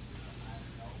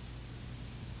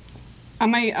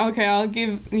 Okay, I'll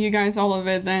give you guys all of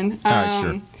it then. All right,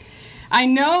 sure. I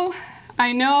know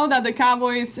that the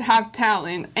Cowboys have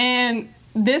talent, and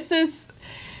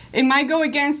it might go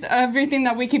against everything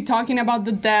that we keep talking about,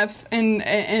 the depth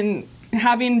and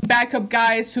having backup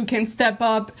guys who can step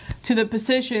up to the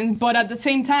position. But at the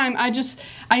same time,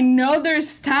 I know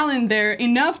there's talent there,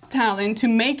 enough talent to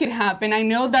make it happen. I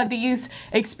know that these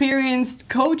experienced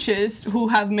coaches who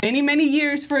have many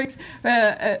years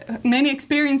many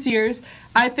experience years,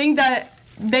 I think that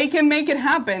they can make it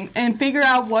happen and figure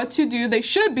out what to do. They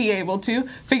should be able to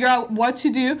figure out what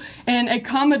to do and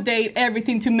accommodate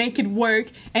everything to make it work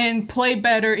and play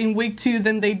better in week 2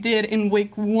 than they did in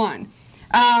week 1.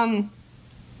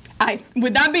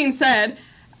 With that being said,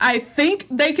 I think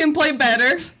they can play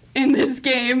better in this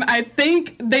game. I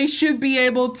think they should be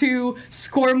able to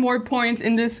score more points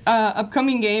in this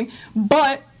upcoming game.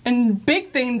 But a big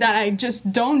thing that I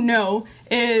just don't know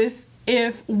is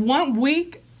if 1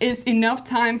 week is enough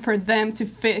time for them to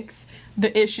fix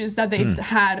the issues that they've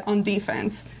had on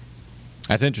defense.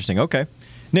 That's interesting. Okay.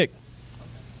 Nick.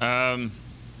 I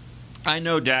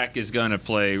know Dak is going to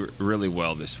play really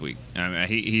well this week. I mean,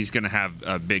 he's going to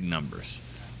have big numbers.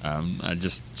 I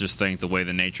just think the way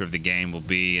the nature of the game will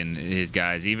be and his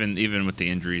guys, even with the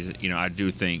injuries,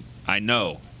 I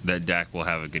know that Dak will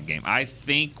have a good game. I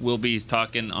think we'll be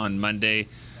talking on Monday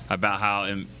about how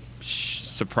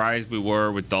surprised we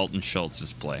were with Dalton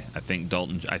Schultz's play. I think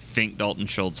Dalton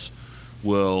Schultz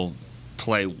will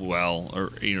play well,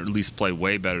 or at least play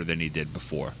way better than he did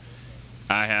before.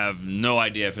 I have no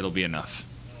idea if it'll be enough,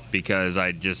 because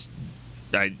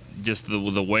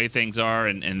the way things are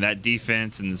and that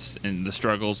defense and the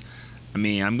struggles. I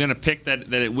mean, I'm going to pick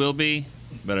that it will be,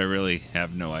 but I really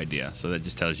have no idea. So that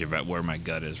just tells you about where my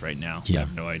gut is right now. Yeah. I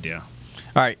have no idea.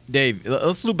 All right, Dave,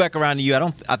 let's loop back around to you.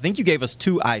 I think you gave us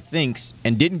 2 I thinks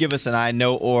and didn't give us an I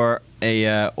know or a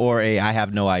I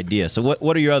have no idea. So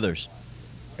what are your others?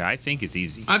 I think it's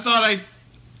easy. I thought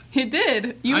He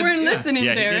did. You weren't listening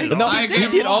there. He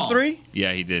did all 3?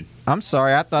 Yeah, he did. I'm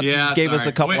sorry. I thought you just gave us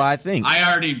a couple I thinks.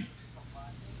 I already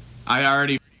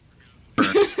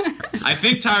I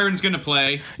think Tyron's going to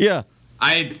play. Yeah.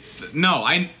 I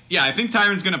think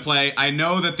Tyron's going to play. I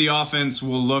know that the offense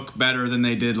will look better than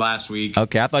they did last week.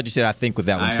 Okay, I thought you said I think with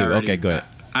that one too. Okay, go ahead.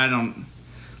 I don't.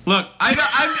 Look,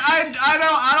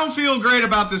 I don't feel great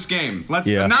about this game.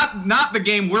 Not the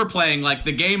game we're playing, like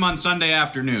the game on Sunday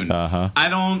afternoon. I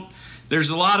don't. There's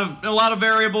a lot of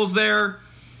variables there.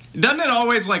 Doesn't it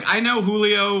always, like, I know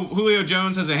Julio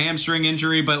Jones has a hamstring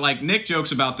injury, but like Nick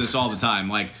jokes about this all the time.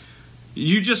 Like,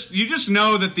 you just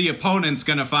know that the opponent's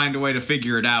gonna find a way to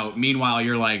figure it out. Meanwhile,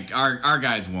 you're like, our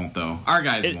guys won't though. Our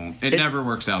guys won't. It never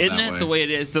works out that way. Isn't that the way it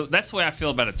is? That's the way I feel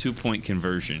about a 2-point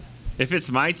conversion. If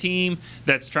it's my team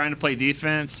that's trying to play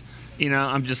defense,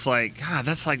 I'm just like, God,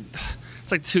 it's like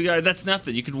 2 yards. That's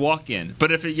nothing. You could walk in.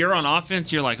 But if you're on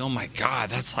offense, you're like, oh my God,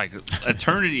 that's like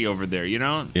eternity over there.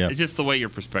 Yeah. It's just the way your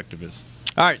perspective is.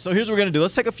 All right, so here's what we're gonna do.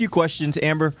 Let's take a few questions.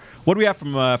 Amber, what do we have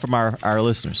from our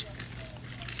listeners?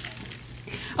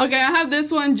 Okay, I have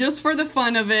this one just for the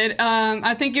fun of it.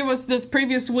 I think it was this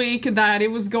previous week that it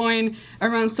was going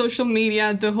around social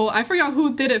media. I forgot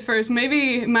who did it first.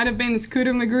 Maybe it might have been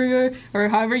Scooter McGregor, or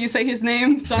however you say his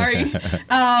name. Sorry.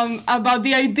 About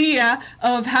the idea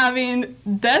of having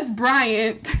Des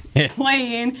Bryant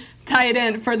playing tight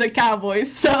end for the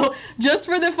Cowboys. So just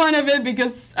for the fun of it,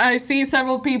 because I see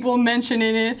several people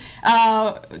mentioning it,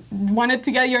 wanted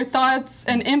to get your thoughts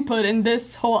and input in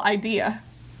this whole idea.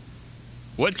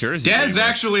 What jersey? Dez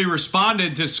actually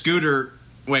responded to Scooter.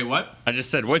 Wait, what? I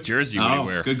just said, what jersey would you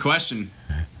wear? Good question.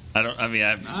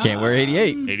 Can't wear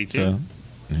 88. 82. So,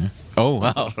 yeah. Oh,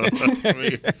 wow.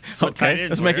 Okay,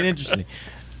 let's make it interesting.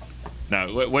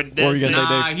 No, what were you gonna say,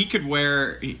 Dave? He could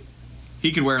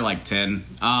wear like 10.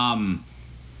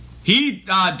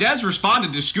 Dez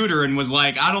responded to Scooter and was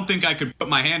like, I don't think I could put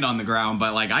my hand on the ground,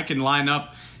 but like I can line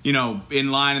up,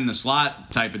 in line in the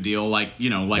slot type of deal, like a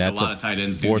lot of tight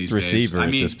ends do these days. Fourth receiver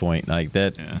at this point, like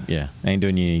that. Yeah, ain't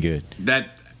doing you any good.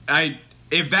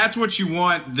 If that's what you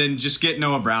want, then just get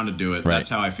Noah Brown to do it. Right. That's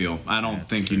how I feel. I don't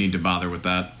think you need to bother with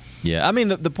that. Yeah, I mean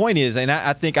the point is, and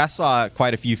I think I saw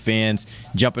quite a few fans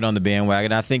jumping on the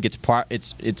bandwagon. I think it's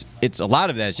a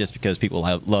lot of that is just because people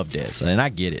love Dez, and I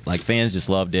get it. Like, fans just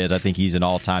love Dez. I think he's an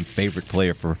all-time favorite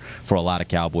player for a lot of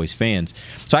Cowboys fans.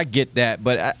 So I get that,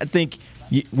 but I think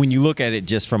when you look at it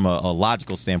just from a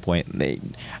logical standpoint,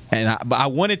 I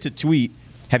wanted to tweet,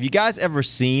 have you guys ever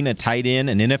seen an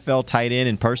NFL tight end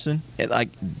in person?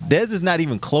 Like, Dez is not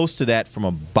even close to that from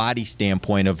a body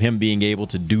standpoint of him being able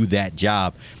to do that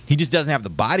job. He just doesn't have the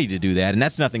body to do that, and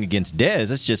that's nothing against Dez.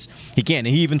 It's just he can't.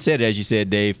 He even said, as you said,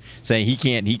 Dave, saying he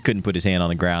couldn't put his hand on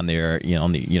the ground there,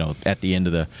 at the end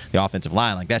of the offensive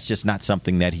line. Like, that's just not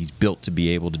something that he's built to be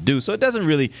able to do. So it doesn't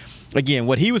really. Again,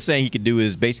 what he was saying he could do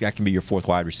is basically I can be your fourth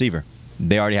wide receiver.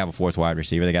 They already have a fourth wide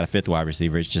receiver. They got a fifth wide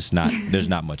receiver. It's just not. There's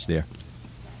not much there.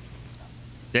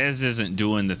 Dez isn't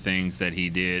doing the things that he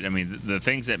did. I mean, the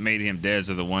things that made him Dez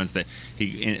are the ones that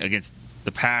against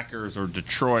the Packers or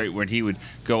Detroit, when he would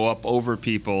go up over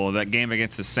people. That game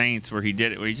against the Saints where he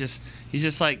did it, where he's just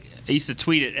like, I used to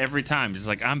tweet it every time. Just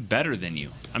like, I'm better than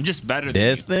you. I'm just better than you.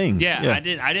 Dez things. Yeah, I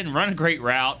didn't run a great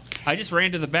route. I just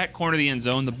ran to the back corner of the end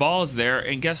zone. The ball's there,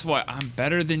 and guess what? I'm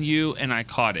better than you, and I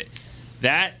caught it.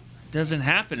 That doesn't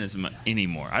happen as much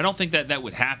anymore. I don't think that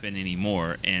would happen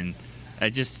anymore, and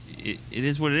it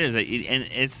is what it is. And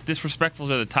it's disrespectful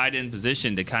to the tight end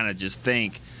position to kind of just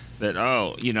think that,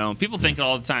 people think it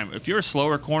all the time. If you're a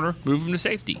slower corner, move him to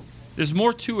safety. There's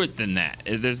more to it than that.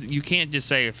 You can't just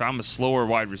say, if I'm a slower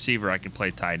wide receiver, I can play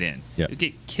tight end. Yep. You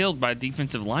get killed by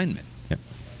defensive linemen. Yep.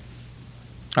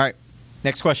 All right.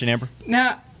 Next question, Amber.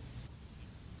 Now,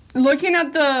 looking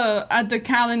at the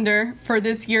calendar for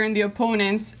this year and the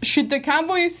opponents, should the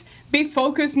Cowboys be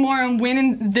focused more on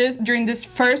winning this during this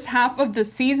first half of the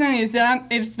season? Is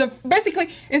the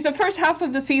first half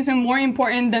of the season more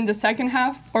important than the second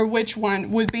half, or which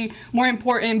one would be more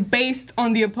important based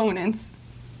on the opponents?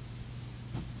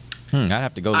 I'd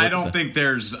have to go. I don't think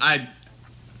there's. I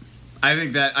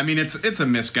think that, I mean, it's a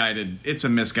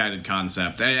misguided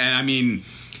concept, and I mean,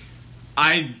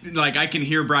 I can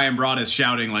hear Brian Broaddus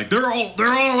shouting like they're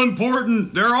all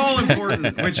important,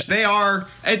 which they are.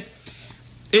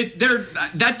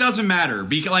 That doesn't matter,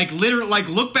 because literally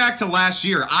look back to last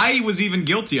year. I was even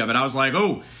guilty of it. I was like,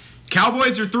 oh,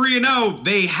 Cowboys are 3-0.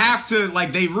 They have to,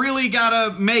 they really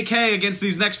gotta make hay against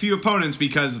these next few opponents,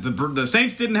 because the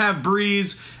Saints didn't have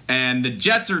Breeze, and the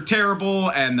Jets are terrible,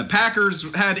 and the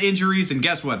Packers had injuries, and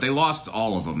guess what? They lost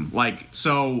all of them. That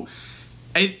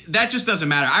just doesn't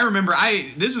matter. I remember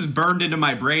this is burned into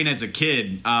my brain as a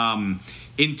kid. In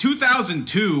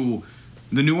 2002.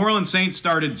 The New Orleans Saints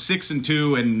started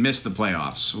 6-2 and missed the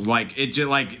playoffs.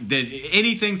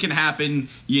 Anything can happen.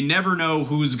 You never know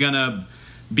who's gonna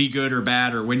be good or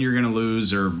bad, or when you're gonna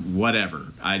lose, or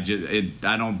whatever. I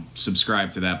don't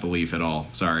subscribe to that belief at all.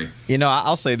 Sorry.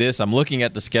 I'll say this. I'm looking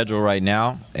at the schedule right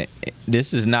now.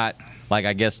 This is not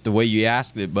I guess the way you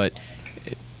asked it, but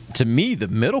to me, the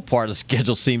middle part of the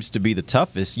schedule seems to be the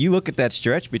toughest. You look at that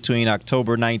stretch between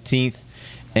October 19th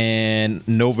and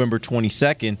November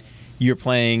 22nd. You're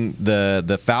playing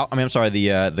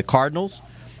the Cardinals.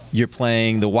 You're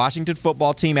playing the Washington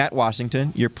football team at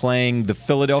Washington. You're playing the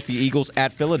Philadelphia Eagles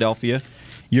at Philadelphia.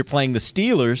 You're playing the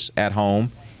Steelers at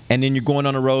home, and then you're going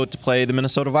on the road to play the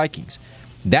Minnesota Vikings.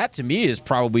 That, to me, is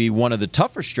probably one of the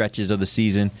tougher stretches of the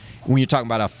season when you're talking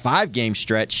about a 5-game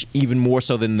stretch, even more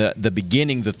so than the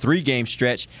beginning, the 3-game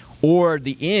stretch, or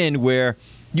the end where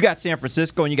you got San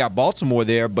Francisco and you got Baltimore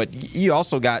there, but you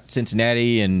also got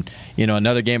Cincinnati and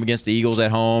another game against the Eagles at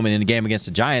home and then a game against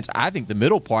the Giants. I think the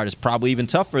middle part is probably even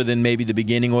tougher than maybe the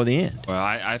beginning or the end. Well,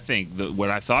 I think what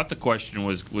I thought the question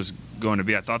was going to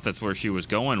be, I thought that's where she was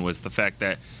going, was the fact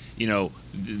that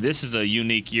this is a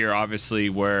unique year, obviously,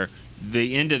 where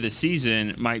the end of the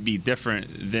season might be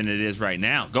different than it is right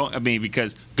now.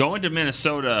 Because going to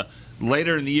Minnesota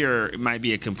later in the year, it might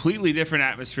be a completely different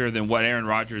atmosphere than what Aaron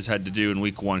Rodgers had to do in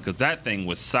week 1, because that thing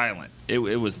was silent. It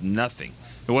was nothing.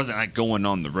 It wasn't like going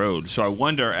on the road. So I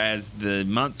wonder, as the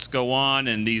months go on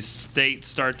and these states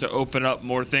start to open up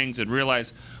more things and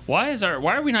realize, why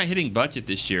are we not hitting budget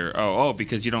this year? Oh,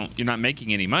 because you're not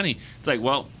making any money. It's like,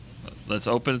 well, let's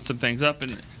open some things up.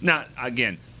 And not,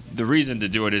 again, the reason to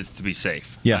do it is to be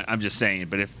safe. Yeah. I'm just saying.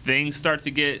 But if things start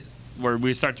to get where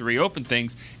we start to reopen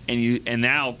things, and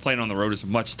now playing on the road is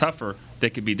much tougher,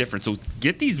 that could be different. So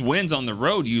get these wins on the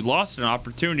road. You lost an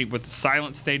opportunity with the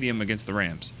silent stadium against the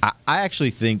Rams. I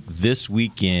actually think this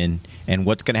weekend and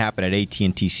what's going to happen at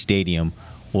AT&T Stadium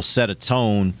will set a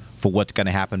tone for what's going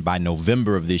to happen by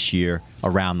November of this year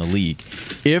around the league.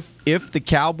 If the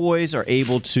Cowboys are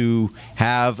able to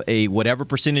have whatever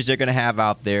percentage they're going to have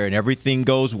out there and everything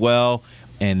goes well,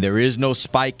 and there is no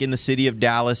spike in the city of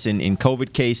Dallas in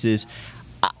COVID cases,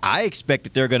 I expect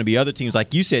that there are going to be other teams,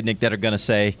 like you said, Nick, that are going to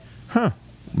say,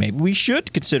 maybe we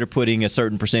should consider putting a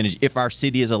certain percentage, if our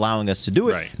city is allowing us to do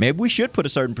it. Right. Maybe we should put a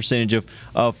certain percentage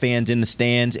of fans in the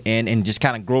stands and just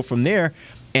kind of grow from there.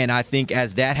 And I think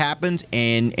as that happens,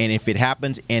 and if it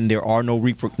happens and there are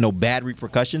no bad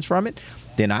repercussions from it,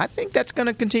 then I think that's going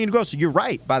to continue to grow. So you're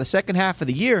right. By the second half of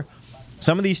the year,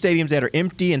 some of these stadiums that are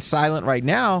empty and silent right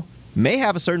now may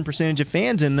have a certain percentage of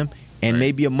fans in them, and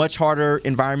maybe a much harder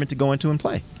environment to go into and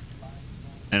play.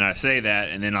 And I say that,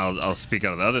 and then I'll speak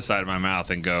out of the other side of my mouth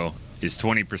and go, is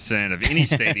 20% of any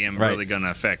stadium Right. really going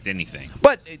to affect anything?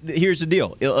 But here's the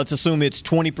deal. Let's assume it's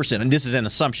 20%, and this is an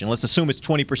assumption. Let's assume it's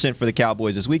 20% for the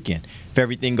Cowboys this weekend. If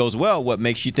everything goes well, what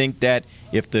makes you think that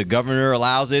if the governor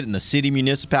allows it and the city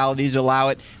municipalities allow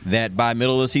it, that by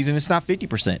middle of the season it's not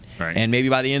 50%? Right. And maybe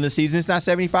by the end of the season it's not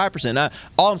 75%.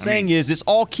 All I'm saying is this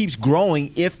all keeps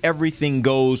growing if everything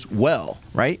goes well,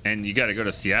 right? And you got to go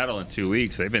to Seattle in 2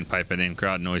 weeks. They've been piping in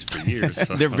crowd noise for years.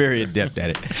 So. They're very adept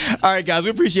at it. All right, guys, we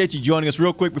appreciate you joining us.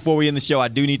 Real quick before we end the show, I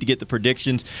do need to get the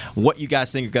predictions, what you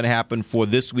guys think is going to happen for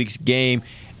this week's game.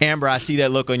 Amber, I see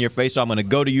that look on your face, so I'm going to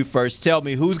go to you first. Tell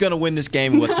me who's going to win this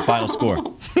game and what's the final score?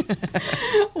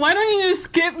 Why don't you just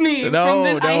skip me from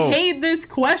this? I hate this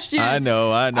question. I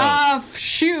know.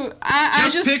 Shoot. I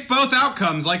just pick both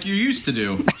outcomes like you used to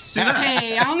do. Just do that.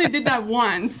 Hey, I only did that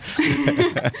once.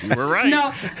 We're right.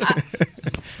 No.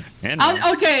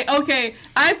 Okay.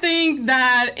 I think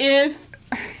that if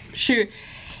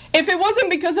it wasn't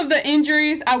because of the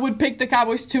injuries, I would pick the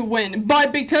Cowboys to win.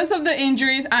 But because of the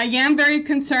injuries, I am very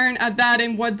concerned at that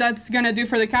and what that's going to do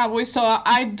for the Cowboys. So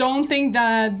I don't think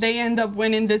that they end up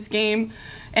winning this game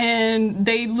and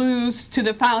they lose to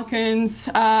the Falcons.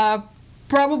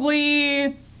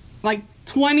 Probably like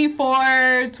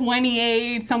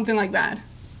 24-28, something like that.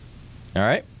 All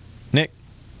right. Nick?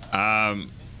 I'll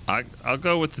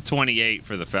go with the 28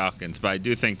 for the Falcons, but I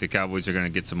do think the Cowboys are going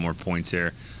to get some more points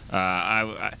here.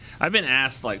 I've been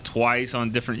asked like twice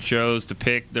on different shows to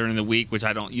pick during the week, which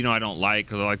I don't like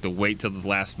because I like to wait till the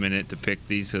last minute to pick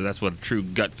these. So that's what a true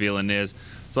gut feeling is.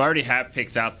 So I already have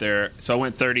picks out there. So I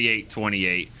went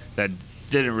 38-28. That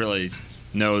didn't really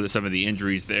know that some of the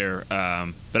injuries there,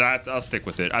 but I'll stick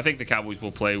with it. I think the Cowboys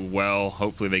will play well.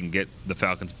 Hopefully they can get the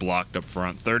Falcons blocked up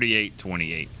front.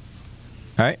 38-28.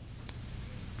 All right.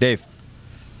 Dave.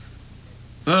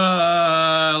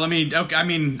 I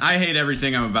hate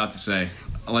everything I'm about to say.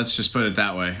 Let's just put it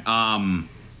that way. I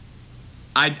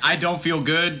don't feel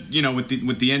good,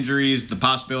 with the injuries, the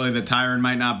possibility that Tyron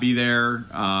might not be there,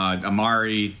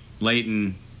 Amari,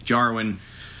 Leighton, Jarwin,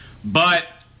 but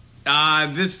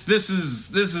this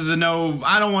is a no.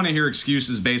 I don't want to hear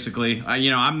excuses. Basically,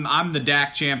 I'm the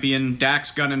Dak champion.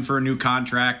 Dak's gunning for a new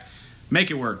contract.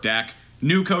 Make it work, Dak.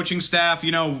 New coaching staff,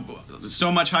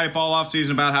 so much hype all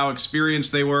offseason about how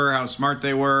experienced they were, how smart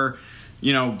they were,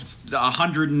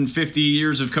 150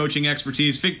 years of coaching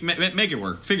expertise. Make it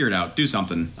work. Figure it out. Do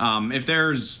something. If they're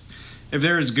as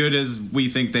good as we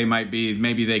think they might be,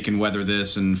 maybe they can weather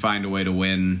this and find a way to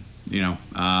win,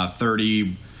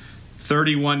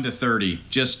 31-30,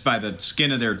 just by the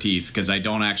skin of their teeth, because I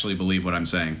don't actually believe what I'm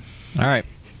saying. All right.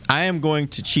 I am going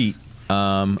to cheat.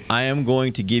 I am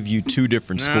going to give you two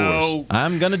different scores.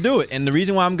 I'm going to do it. And the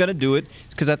reason why I'm going to do it is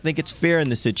because I think it's fair in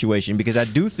this situation, because I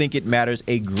do think it matters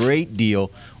a great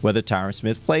deal whether Tyron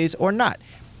Smith plays or not.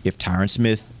 If Tyron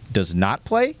Smith does not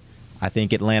play, I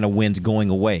think Atlanta wins going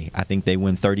away. I think they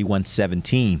win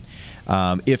 31-17.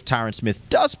 If Tyron Smith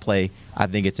does play, I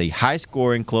think it's a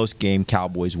high-scoring, close game.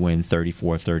 Cowboys win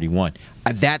 34-31.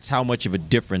 That's how much of a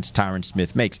difference Tyron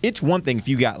Smith makes. It's one thing if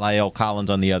you got La'el Collins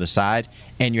on the other side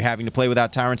and you're having to play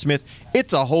without Tyron Smith.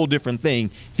 It's a whole different thing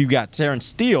if you got Terrence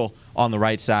Steele on the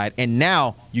right side, and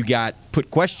now you got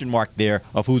put question mark there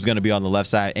of who's going to be on the left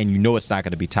side, and it's not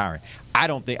going to be Tyron.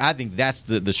 I think that's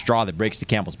the straw that breaks the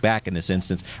camel's back in this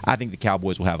instance. I think the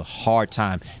Cowboys will have a hard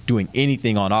time doing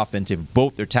anything on offense if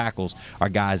both their tackles are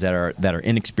guys that are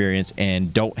inexperienced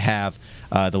and don't have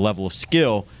the level of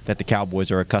skill that the Cowboys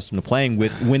are accustomed to playing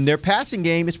with when their passing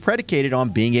game is predicated on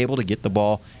being able to get the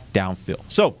ball downfield.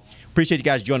 So, appreciate you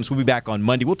guys joining us. We'll be back on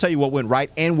Monday. We'll tell you what went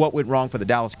right and what went wrong for the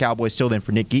Dallas Cowboys. Till then,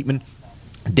 for Nick Geatman,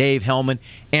 Dave Hellman,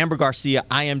 Amber Garcia,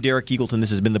 I am Derek Eagleton. This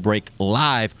has been The Break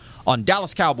live on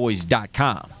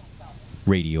DallasCowboys.com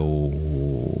radio.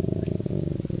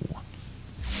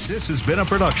 This has been a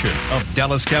production of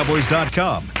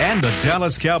DallasCowboys.com and the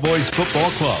Dallas Cowboys Football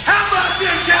Club. How about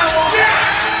this, Cowboys? Yeah!